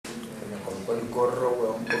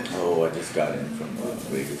Oh, I just got in from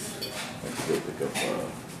Vegas. Went to go pick up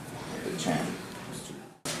the champ.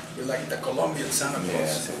 You're like the Colombian Santa Claus. Yeah,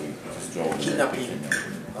 so we just drove Kidnapping.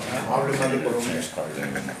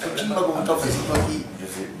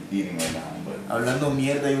 Just eating right now, but Hablando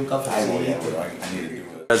mierda y un cafecito. I need to do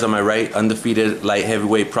it. As on my right, undefeated light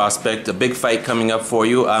heavyweight prospect, a big fight coming up for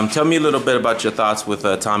you. Tell me a little bit about your thoughts with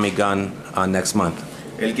Tommy Gunn next month.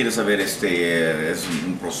 Él quiere saber, es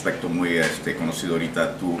un prospecto muy conocido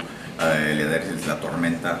ahorita, tú, Eleider la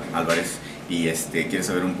Tormenta Alvarez, y quiere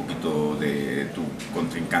saber un poquito de tu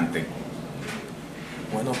contrincante.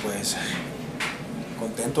 Bueno, pues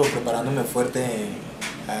contento, preparándome fuerte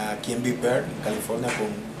aquí en Big Bear, en California,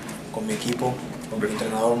 con mi equipo, con mi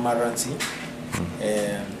entrenador Marrancy,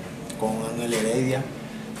 con el Eleider.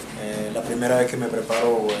 La primera vez que me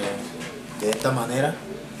preparo de esta manera.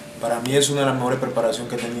 Para mí es una de las mejores preparaciones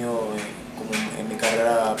que he tenido como en mi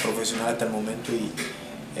carrera profesional hasta el momento y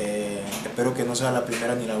espero que no sea la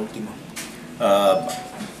primera ni la última.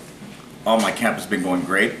 All my camp has been going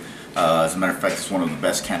great. As a matter of fact, it's one of the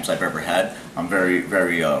best camps I've ever had. I'm very,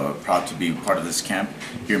 very proud to be part of this camp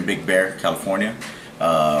here in Big Bear, California,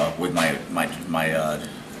 with my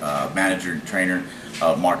manager and trainer,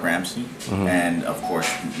 Mark Ramsey, and of course,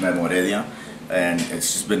 Memo Heredia. And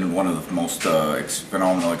it's just been one of the most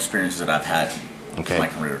phenomenal experiences that I've had in my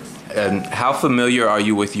career. And how familiar are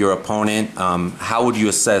you with your opponent? How would you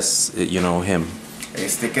assess, him?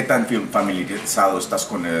 ¿Qué tan familiarizado estás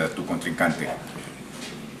con tu contrincante?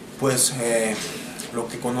 Pues lo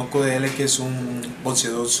que conozco de él es que es un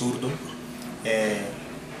boxeador zurdo.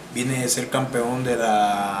 Viene de ser campeón de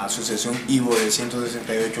la asociación Ivo de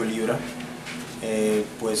 168 libras.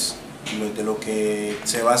 Pues de lo que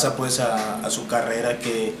se basa pues a su carrera,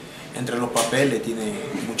 que entre los papeles tiene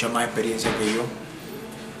mucha más experiencia que yo,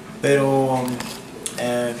 pero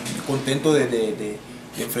contento de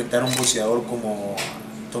enfrentar a un boxeador como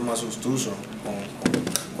Tomás Oosthuizen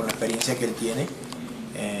con la experiencia que él tiene,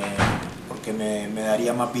 porque me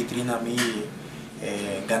daría más vitrina a mí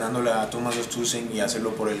ganándole a Tomás Oosthuizen y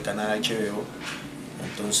hacerlo por el canal HBO.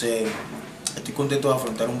 Entonces estoy contento de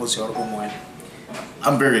afrontar un boxeador como él.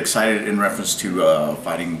 I'm very excited in reference to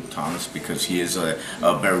fighting Thomas because he is a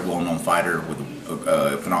very well-known fighter with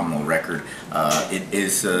a phenomenal record. It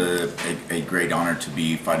is a great honor to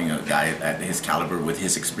be fighting a guy at his caliber with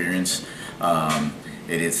his experience.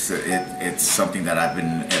 It's something that I've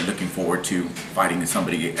been looking forward to, fighting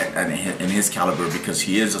somebody in his caliber, because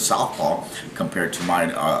he is a southpaw compared to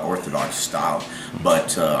my orthodox style.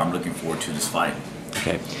 But I'm looking forward to this fight.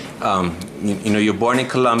 Okay. You're born in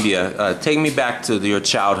Colombia. Take me back to your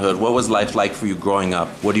childhood. What was life like for you growing up?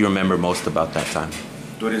 What do you remember most about that time?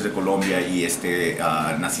 Tú eres de Colombia y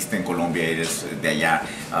naciste en Colombia, eres de allá.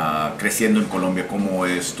 Creciendo en Colombia, ¿cómo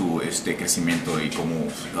es tu crecimiento y cómo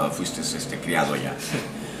fuiste criado allá?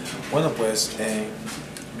 Bueno, pues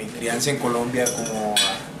mi crianza en Colombia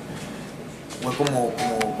fue como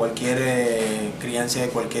cualquier crianza de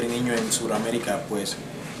cualquier niño en Sudamérica. Pues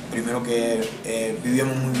primero que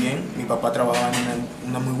vivíamos muy bien. Mi papá trabajaba en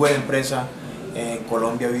una muy buena empresa. En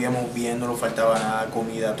Colombia vivíamos bien, no nos faltaba nada,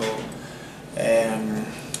 comida, todo.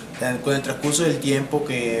 Con el transcurso del tiempo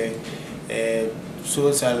que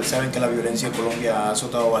saben que la violencia en Colombia ha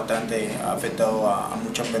azotado bastante, ha afectado a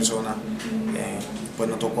muchas personas, pues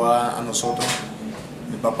nos tocó a nosotros.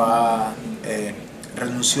 Mi papá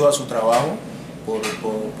renunció a su trabajo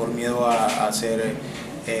por miedo a hacer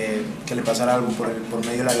que le pasara algo por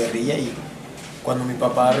medio de la guerrilla, y cuando mi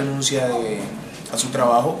papá renuncia a su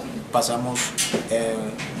trabajo pasamos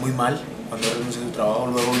muy mal. Cuando renuncié a su trabajo,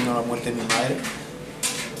 luego vino la muerte de mi madre.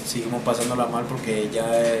 Seguimos pasándola mal porque ya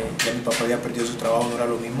mi papá había perdido su trabajo, no era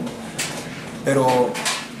lo mismo. Pero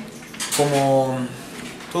como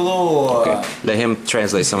todo... Let him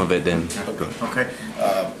translate some of it then. Okay.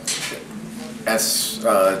 As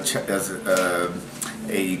a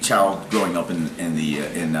child growing up in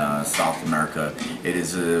South America, it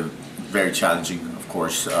is very challenging. Of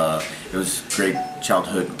course, it was great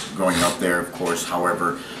childhood growing up there. Of course,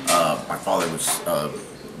 however, my father was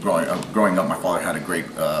growing up. My father had a great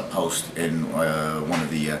post in one of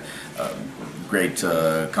the great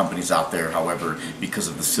companies out there. However, because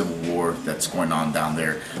of the civil war that's going on down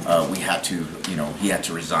there, he had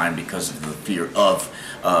to resign because of the fear of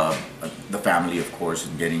the family, of course,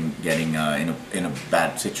 and getting in a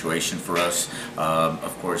bad situation for us.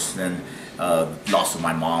 Of course, then loss of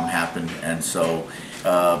my mom happened, and so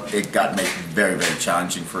it got very, very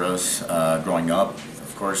challenging for us growing up,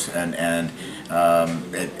 of course, and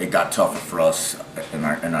it got tougher for us in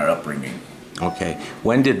our upbringing. Okay.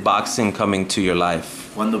 When did boxing come into your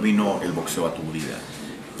life? ¿Cuándo vino el boxeo a tu vida?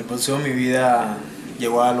 El boxeo en mi vida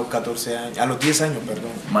llegó a los 14 años, a los 10 años, perdón.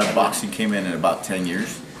 My boxing came in at about 10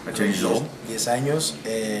 years, 10 years old, 10 años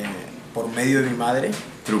por medio de mi madre,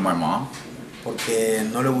 through my mom. porque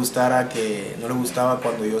no le gustaba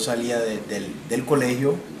cuando yo salía del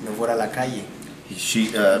colegio me fuera a la calle.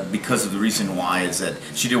 She, because of the reason why is that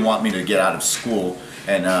she didn't want me to get out of school,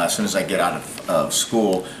 and as soon as I get out of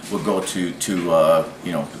school, we'll go to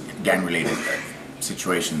gang-related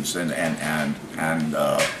situations and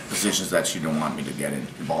positions that she didn't want me to get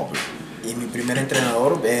involved with. Y mi primer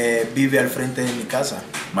entrenador vive al frente de mi casa.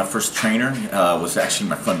 My first trainer was actually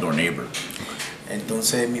my front door neighbor.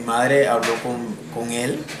 Entonces mi madre habló con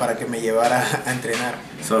él para que me llevara a entrenar.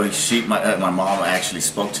 So my mom actually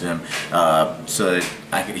spoke to him so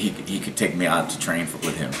that he could take me out to train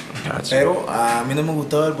with him. Gotcha. Pero a mí no me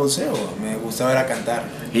gustaba el boxeo, me gustaba era cantar.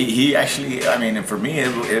 He actually, I mean, for me,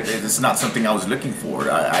 it's not something I was looking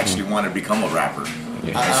for. I actually wanted to become a rapper.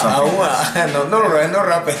 No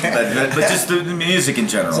rap. But just the music in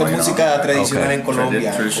general. Es música tradicional Okay. en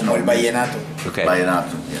Colombia, como el vallenato. Okay.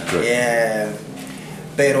 Vallenato, yeah.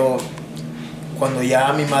 Pero cuando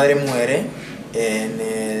ya mi madre muere,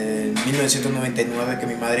 en 1999 que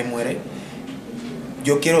mi madre muere,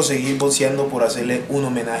 yo quiero seguir boxeando por hacerle un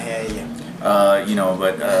homenaje a ella.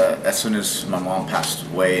 But as soon as my mom passed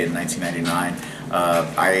away in 1999,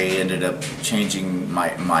 I ended up changing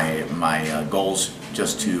my goals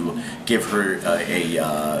just to give her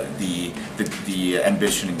the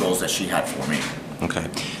ambition and goals that she had for me. Okay.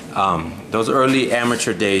 Those early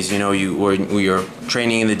amateur days, you were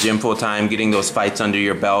training in the gym full time, getting those fights under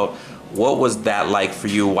your belt. What was that like for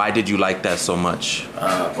you? Why did you like that so much?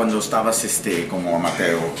 Cuando estabas como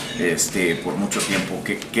amateur por mucho tiempo,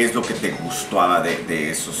 ¿qué es lo que te gustaba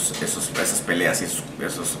de esas peleas y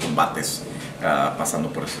esos combates pasando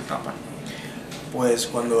por esa etapa? Pues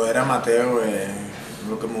cuando era amateur,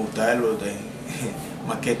 lo que me gustaba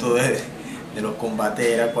más que todo de los combates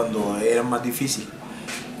era cuando eran más difíciles.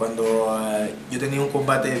 Cuando yo tenía un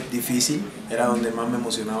combate difícil, era donde más me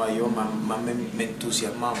emocionaba yo, más me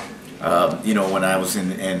entusiasmaba. When I was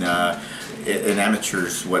in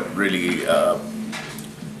amateurs, what really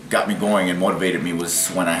got me going and motivated me was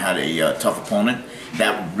when I had a tough opponent.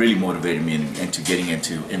 That really motivated me into getting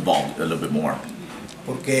involved a little bit more.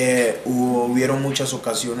 Porque hubieron muchas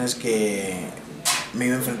ocasiones que me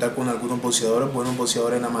iba a enfrentar con algunos boxeadores, buenos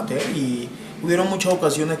boxeadores en amateur, y hubieron muchas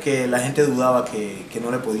ocasiones que la gente dudaba que no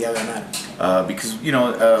le podía ganar. Because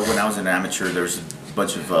when I was an amateur, there was a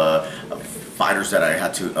bunch of fighters that I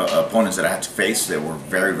had to, opponents that I had to face that were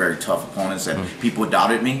very, very tough opponents, and people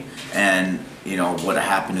doubted me. And what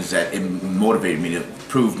happened is that it motivated me to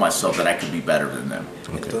prove myself that I could be better than them.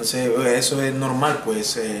 Okay. Entonces eso es normal,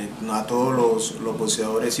 pues a todos los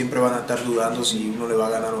boxeadores siempre van a estar dudando si uno le va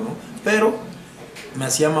a ganar o no, pero me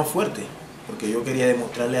hacía más fuerte porque yo quería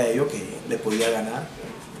demostrarle a ellos que le podía ganar.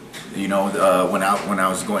 When I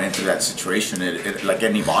was going into that situation, it like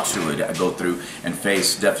any boxer would go through and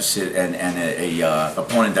face deficit and a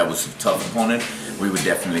opponent that was a tough opponent,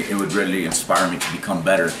 it would really inspire me to become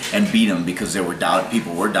better and beat him, because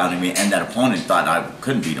people were doubting me, and that opponent thought I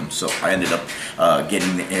couldn't beat him. So I ended up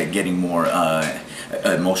getting more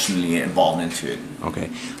emotionally involved into it. Okay.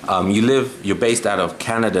 You're based out of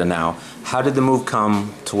Canada now. How did the move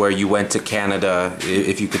come to where you went to Canada,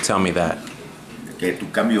 if you could tell me that? Que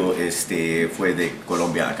tu cambio fue de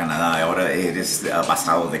Colombia a Canadá, ahora eres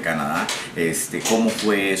pasado de Canadá. ¿Cómo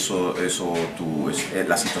fue eso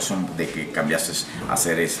la situación de que cambiaste a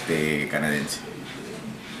ser canadiense?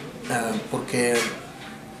 Porque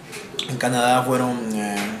en Canadá fueron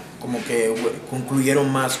como que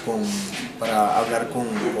concluyeron más para hablar con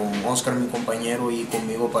Oscar, mi compañero, y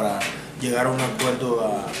conmigo para llegar a un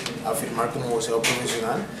acuerdo a firmar como boxeador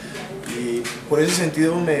profesional. Y por ese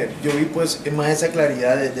sentido yo vi pues más esa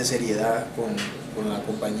claridad de seriedad con la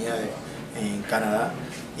compañía en Canadá,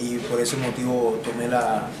 y por ese motivo tomé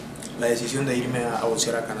la decisión de irme a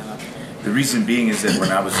boxear a Canadá. The reason being is that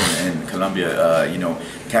when I was in Colombia,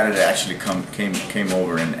 Canada actually came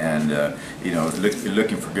over and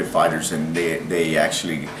looking for good fighters, and they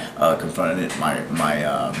actually confronted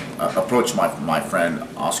approached my friend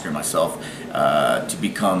Oscar and myself to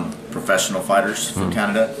become professional fighters from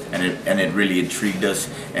Canada, and it really intrigued us,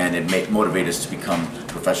 and it motivated us to become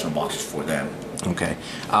professional boxers for them. Okay.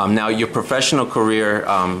 Now your professional career,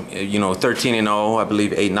 13-0, I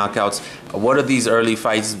believe 8 knockouts. What have these early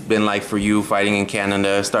fights been like for you, fighting in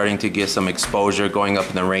Canada, starting to get some exposure, going up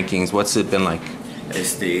in the rankings? What's it been like?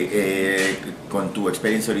 Con tu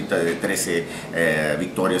experiencia ahorita de 13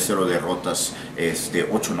 victorias, 0 derrotas,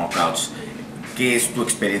 8 knockouts, ¿qué es tu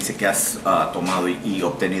experiencia que has tomado y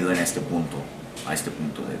obtenido en este punto? a este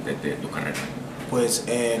punto de tu carrera? Pues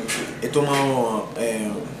he tomado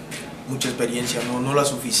mucha experiencia, no la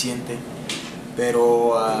suficiente,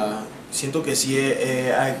 pero siento que sí,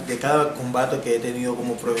 de cada combate que he tenido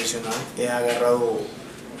como profesional, he agarrado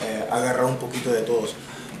un poquito de todos.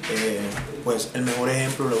 Pues el mejor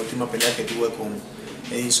ejemplo, la última pelea que tuve con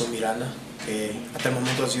Edison Miranda, que hasta el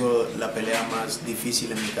momento ha sido la pelea más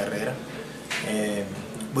difícil en mi carrera.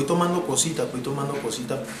 Voy tomando cositas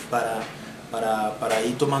para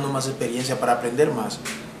ir tomando más experiencia, para aprender más,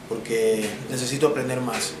 porque necesito aprender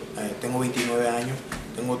más. Tengo 29 años,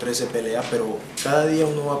 tengo 13 peleas, pero cada día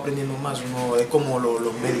uno va aprendiendo más. Uno es como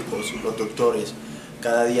los médicos, los doctores,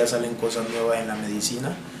 cada día salen cosas nuevas en la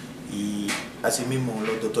medicina y asimismo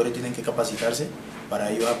los doctores tienen que capacitarse para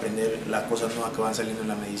ellos aprender las cosas nuevas que van saliendo en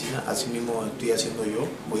la medicina. Asimismo estoy haciendo yo,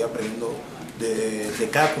 voy aprendiendo de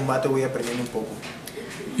cada combate, voy aprendiendo un poco.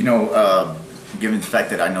 You know, given the fact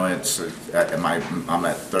that I know I'm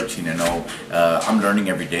at 13-0, I'm learning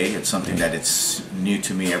every day. It's something that it's new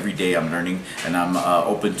to me. Every day I'm learning, and I'm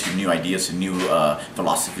open to new ideas and new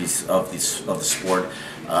philosophies of the sport.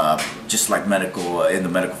 Just like in the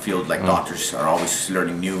medical field, like doctors are always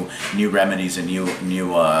learning new remedies and new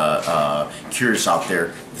cures out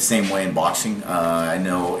there. The same way in boxing, I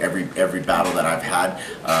know every battle that I've had.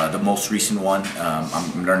 The most recent one,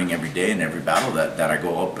 I'm learning every day in every battle that I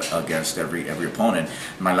go up against every opponent.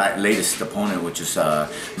 My latest opponent, which is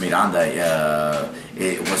Miranda,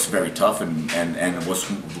 it was very tough and it was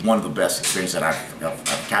one of the best experiences that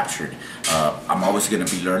I've captured. I'm always going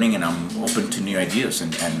to be learning, and I'm open to new ideas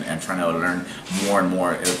and trying to learn more and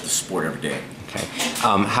more of the sport every day. Okay.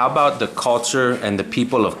 How about the culture and the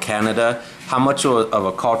people of Canada? How much of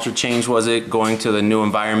a culture change was it going to the new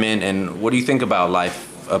environment, and what do you think about life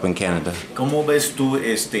up in Canada? ¿Cómo ves tú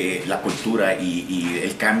la cultura y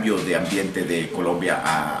el cambio de ambiente de Colombia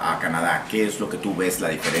a Canadá? ¿Qué es lo que tú ves la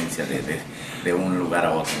diferencia de un lugar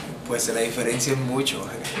a otro? Pues la diferencia es mucho.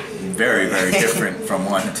 Very, very different from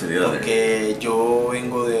one to the other. Porque yo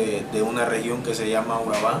vengo de una región que se llama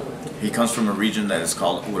Urabá. He comes from a region that is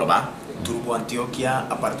called Urabá. Turbo Antioquia,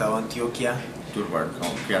 Apartado Antioquia. Turbo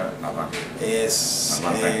Antioquia, es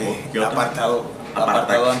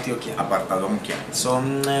Apartado Antioquia. Apartado Antioquia.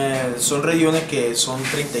 Son regiones que son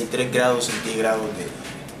 33 grados centígrados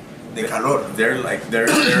de calor. They're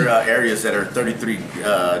areas that are 33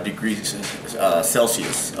 degrees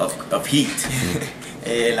Celsius of heat.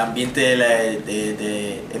 El ambiente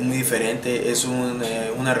es muy diferente, es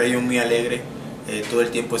una región muy alegre. Todo el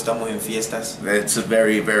tiempo estamos en fiestas. It's a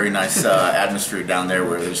very, very nice atmosphere down there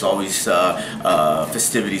where there's always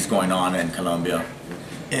festivities going on in Colombia.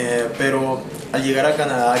 Pero al llegar a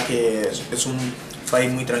Canadá, que es un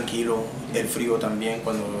país muy tranquilo, el frío también,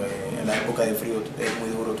 cuando en la época de frío es muy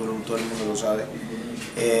duro, todo el mundo lo sabe.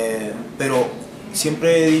 Pero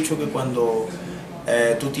siempre he dicho que cuando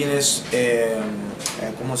tú tienes,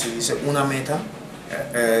 ¿cómo se dice?, una meta.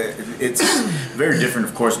 It's very different,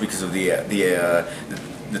 of course, because of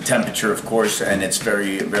the temperature, of course, and it's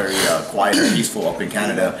very, very quiet and peaceful up in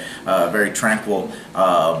Canada, very tranquil.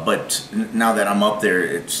 But now that I'm up there,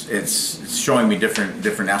 it's showing me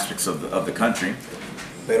different aspects of the country.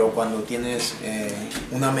 Pero cuando tienes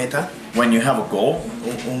una meta, when you have a goal,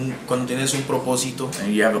 cuando tienes un propósito,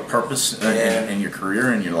 and you have a purpose in your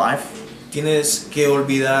career, in your life, tienes que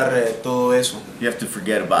olvidar todo eso. You have to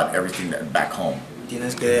forget about everything back home.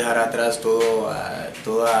 Tienes que dejar atrás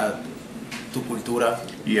toda tu cultura.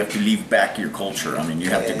 You have to leave back your culture. I mean, you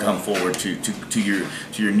have to come forward to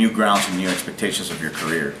your new grounds and new expectations of your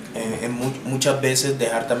career. Muchas veces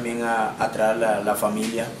dejar también atrás la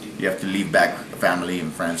familia. You have to leave back family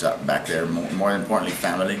and friends back there. More importantly,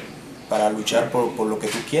 family. Para luchar por lo que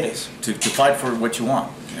tú quieres. To fight for what you want.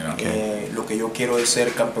 You know? Lo que yo quiero es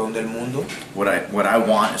ser campeón del mundo. What I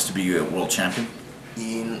want is to be a world champion.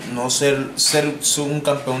 Y no ser un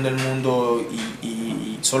campeón del mundo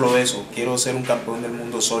y solo eso. Quiero ser un campeón del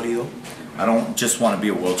mundo sólido. I don't just want to be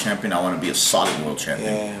a world champion. I want to be a solid world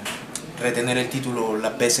champion. Retener el título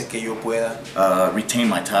las veces que yo pueda. Retain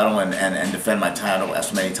my title and defend my title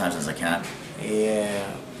as many times as I can.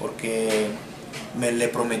 Porque le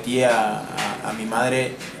prometí a mi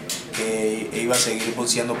madre que iba a seguir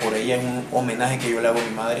boxeando por ella. Es un homenaje que yo le hago a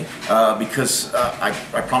mi madre. Because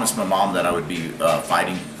I promised my mom that I would be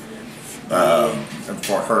fighting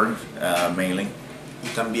for her mainly. Y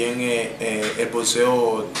también el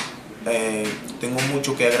boxeo, tengo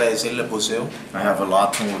mucho que agradecerle al boxeo. I have a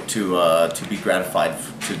lot to be gratified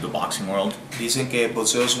to the boxing world. Dicen que el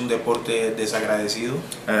boxeo es un deporte desagradecido.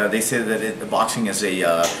 They say that boxing is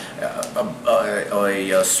a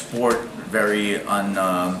sport very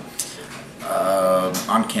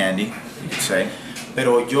uncanny. you could say.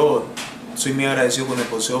 Pero yo soy muy agradecido con el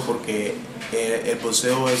boxeo porque el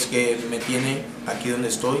boxeo es que me tiene aquí donde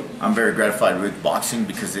estoy. I'm very gratified with boxing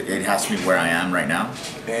because it has me where I am right now.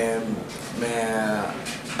 Me ha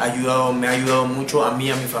ayudado mucho a mí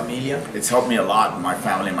y a mi familia. It's helped me a lot, my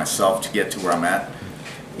family and myself, to get to where I'm at.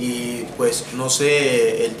 Y pues no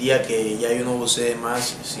sé el día que ya yo no boxee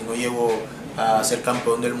más, si no llego a ser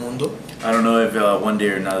campeón del mundo. I don't know if one day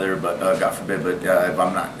or another, but God forbid, but if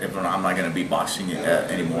I'm not going to be boxing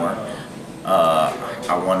anymore.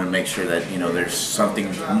 I want to make sure that there's something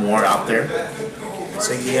more out there.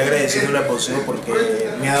 Seguiré agradeciendo al boxeo porque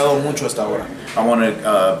me ha dado mucho hasta ahora.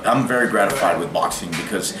 I'm very gratified with boxing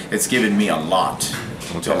because it's given me a lot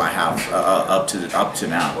until I have up to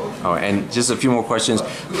now. Oh, and just a few more questions.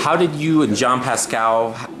 How did you and Jean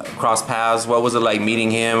Pascal cross paths? What was it like meeting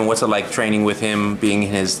him? What's it like training with him, being in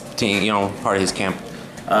his team, part of his camp?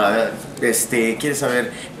 ¿Quieres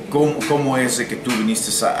saber cómo es que tú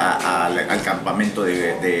viniste al campamento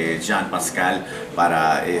de Jean Pascal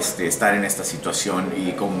para estar en esta situación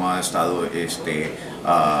y cómo ha estado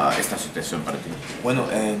esta situación para ti? Bueno,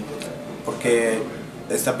 porque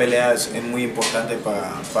esta pelea es muy importante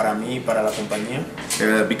para mí y para la compañía.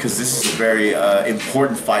 Because this is a very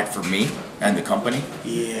important fight for me and the company.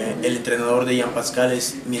 Y el entrenador de Jean Pascal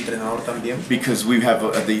es mi entrenador también. Because we have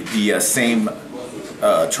the same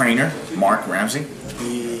trainer, Mark Ramsey.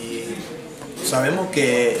 Y sabemos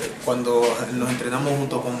que cuando nos entrenamos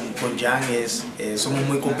junto con Jean somos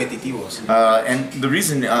muy competitivos. And the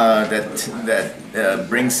reason that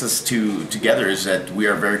brings us together is that we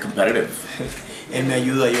are very competitive. Él me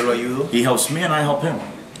ayuda, yo lo ayudo. He helps me and I help him.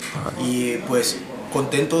 Y pues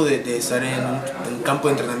contento de estar en un campo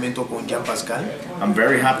de entrenamiento con Jean Pascal. I'm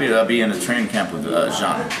very happy to be in a training camp with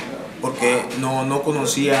Jean. Porque no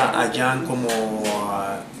conocía a Jean como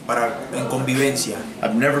en convivencia.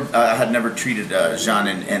 I had never treated Jean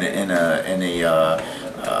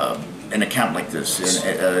in a camp like this,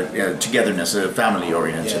 in togetherness, family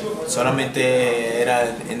oriented. Solamente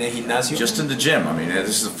era en el gimnasio. Just in the gym. I mean, this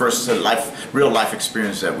is the first real life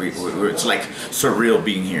experience that it's like surreal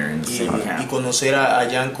being here in the same camp. Y conocer a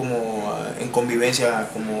Jean como en convivencia,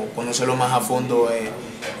 como conocerlo más a fondo,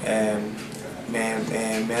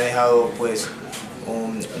 me ha dejado pues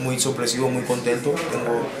muy sorpresivo, muy contento.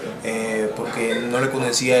 Porque no le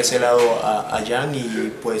conocía ese lado a Jean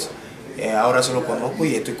y pues ahora se lo conozco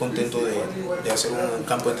y estoy contento de hacer un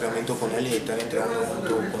campo de entrenamiento con él y estar entrenando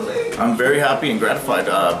junto con él. I'm very happy and gratified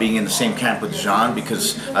being in the same camp with Jean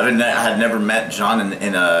because I had never met Jean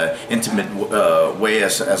in an intimate way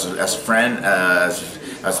as a friend,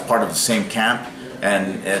 as part of the same camp,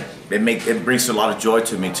 and it brings a lot of joy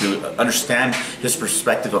to me to understand his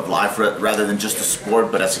perspective of life rather than just a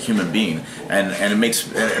sport, but as a human being, and it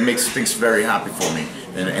makes things very happy for me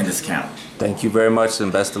in this camp. Thank you very much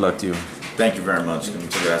and best of luck to you. Thank you very much.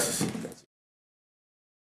 Muchas gracias.